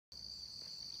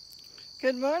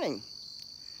Good morning.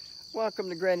 Welcome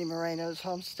to Granny Moreno's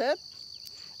homestead.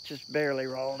 Just barely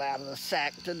rolled out of the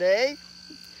sack today.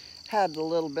 Had a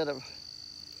little bit of,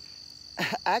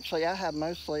 actually I have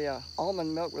mostly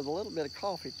almond milk with a little bit of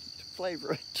coffee to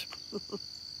flavor it.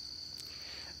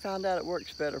 Found out it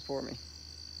works better for me.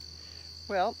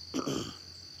 Well,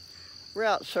 we're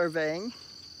out surveying,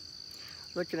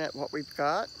 looking at what we've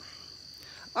got.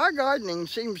 Our gardening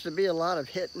seems to be a lot of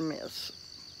hit and miss.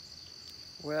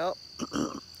 Well,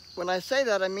 when I say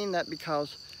that, I mean that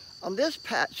because on this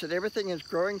patch that everything is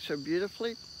growing so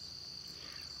beautifully,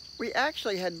 we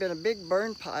actually had been a big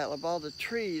burn pile of all the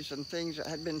trees and things that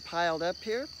had been piled up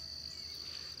here.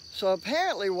 So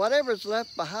apparently whatever's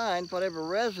left behind, whatever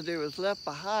residue is left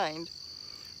behind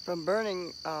from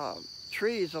burning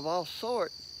trees of all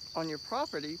sort on your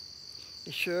property,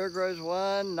 it sure grows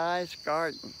one nice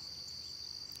garden.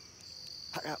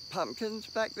 I got pumpkins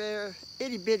back there,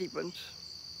 itty bitty ones.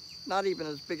 Not even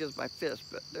as big as my fist,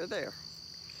 but they're there.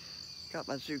 Got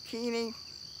my zucchini,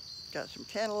 got some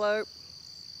cantaloupe.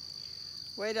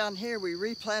 Way down here we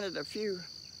replanted a few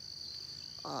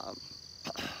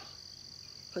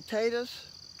potatoes.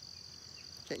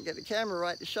 Can't get the camera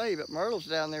right to show you, but Myrtle's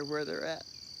down there where they're at.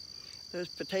 Those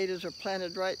potatoes are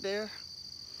planted right there,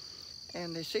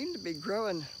 and they seem to be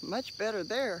growing much better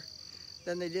there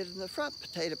than they did in the front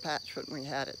potato patch when we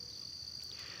had it.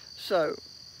 So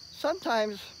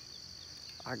sometimes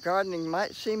our gardening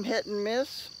might seem hit and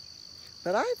miss,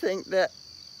 but I think that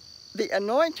the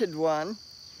anointed one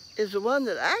is the one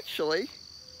that actually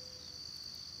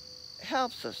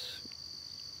helps us.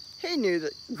 He knew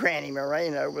that Granny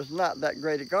Moreno was not that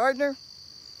great a gardener,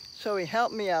 so he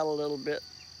helped me out a little bit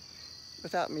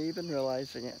without me even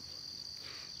realizing it.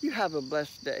 You have a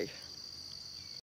blessed day.